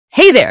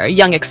Hey there,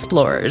 young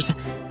explorers!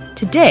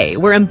 Today,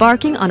 we're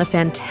embarking on a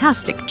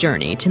fantastic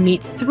journey to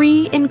meet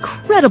 3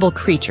 incredible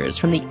creatures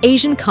from the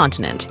Asian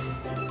continent.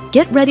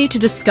 Get ready to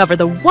discover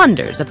the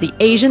wonders of the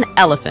Asian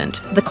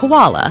elephant, the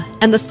koala,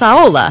 and the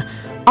Saola,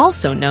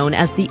 also known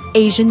as the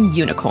Asian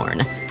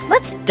unicorn.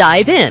 Let's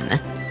dive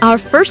in! Our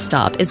first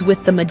stop is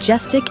with the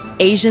majestic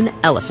Asian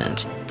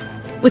elephant.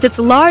 With its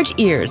large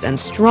ears and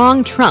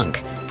strong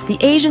trunk, the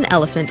Asian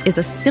elephant is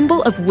a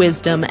symbol of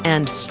wisdom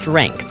and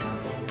strength.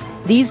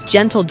 These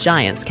gentle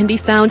giants can be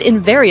found in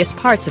various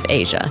parts of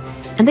Asia,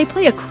 and they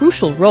play a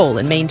crucial role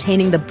in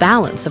maintaining the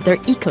balance of their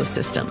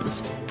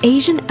ecosystems.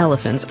 Asian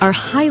elephants are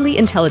highly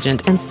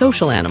intelligent and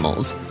social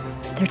animals.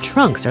 Their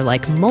trunks are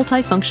like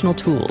multifunctional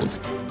tools,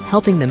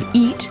 helping them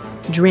eat,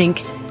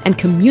 drink, and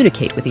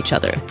communicate with each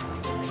other.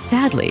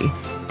 Sadly,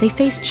 they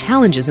face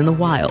challenges in the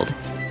wild,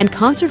 and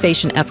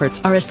conservation efforts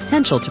are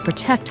essential to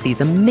protect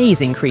these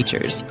amazing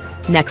creatures.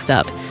 Next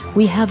up,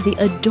 we have the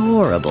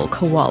adorable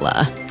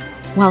koala.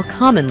 While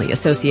commonly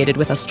associated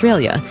with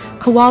Australia,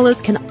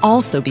 koalas can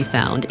also be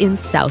found in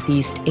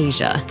Southeast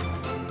Asia.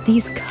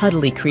 These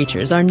cuddly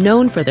creatures are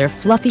known for their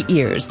fluffy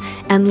ears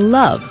and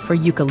love for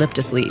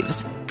eucalyptus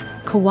leaves.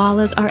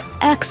 Koalas are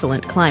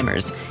excellent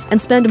climbers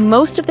and spend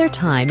most of their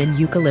time in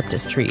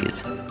eucalyptus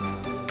trees.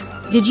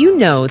 Did you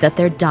know that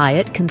their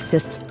diet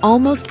consists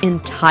almost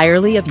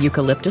entirely of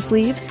eucalyptus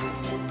leaves?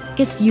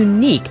 It's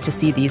unique to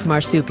see these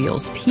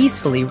marsupials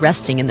peacefully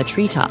resting in the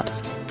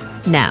treetops.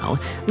 Now,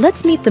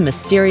 let's meet the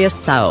mysterious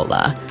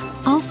Saola,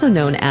 also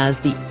known as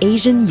the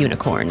Asian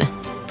unicorn.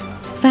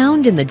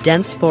 Found in the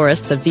dense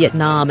forests of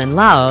Vietnam and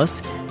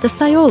Laos, the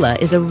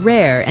Saola is a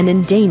rare and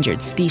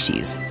endangered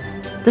species.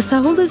 The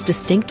Saola's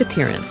distinct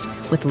appearance,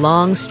 with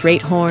long,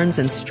 straight horns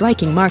and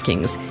striking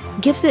markings,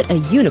 gives it a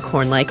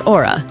unicorn-like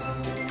aura.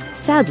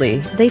 Sadly,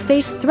 they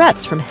face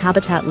threats from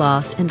habitat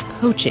loss and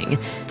poaching,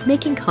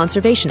 making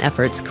conservation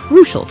efforts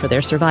crucial for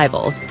their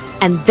survival.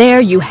 And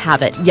there you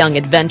have it, young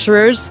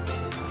adventurers!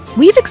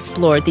 We've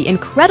explored the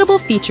incredible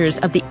features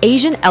of the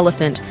Asian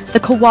elephant, the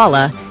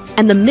koala,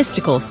 and the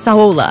mystical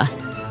Saola.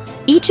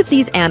 Each of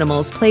these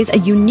animals plays a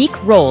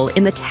unique role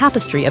in the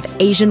tapestry of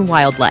Asian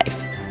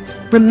wildlife.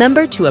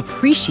 Remember to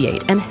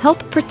appreciate and help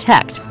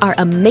protect our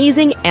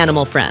amazing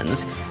animal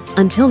friends.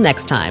 Until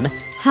next time,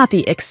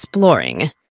 happy exploring!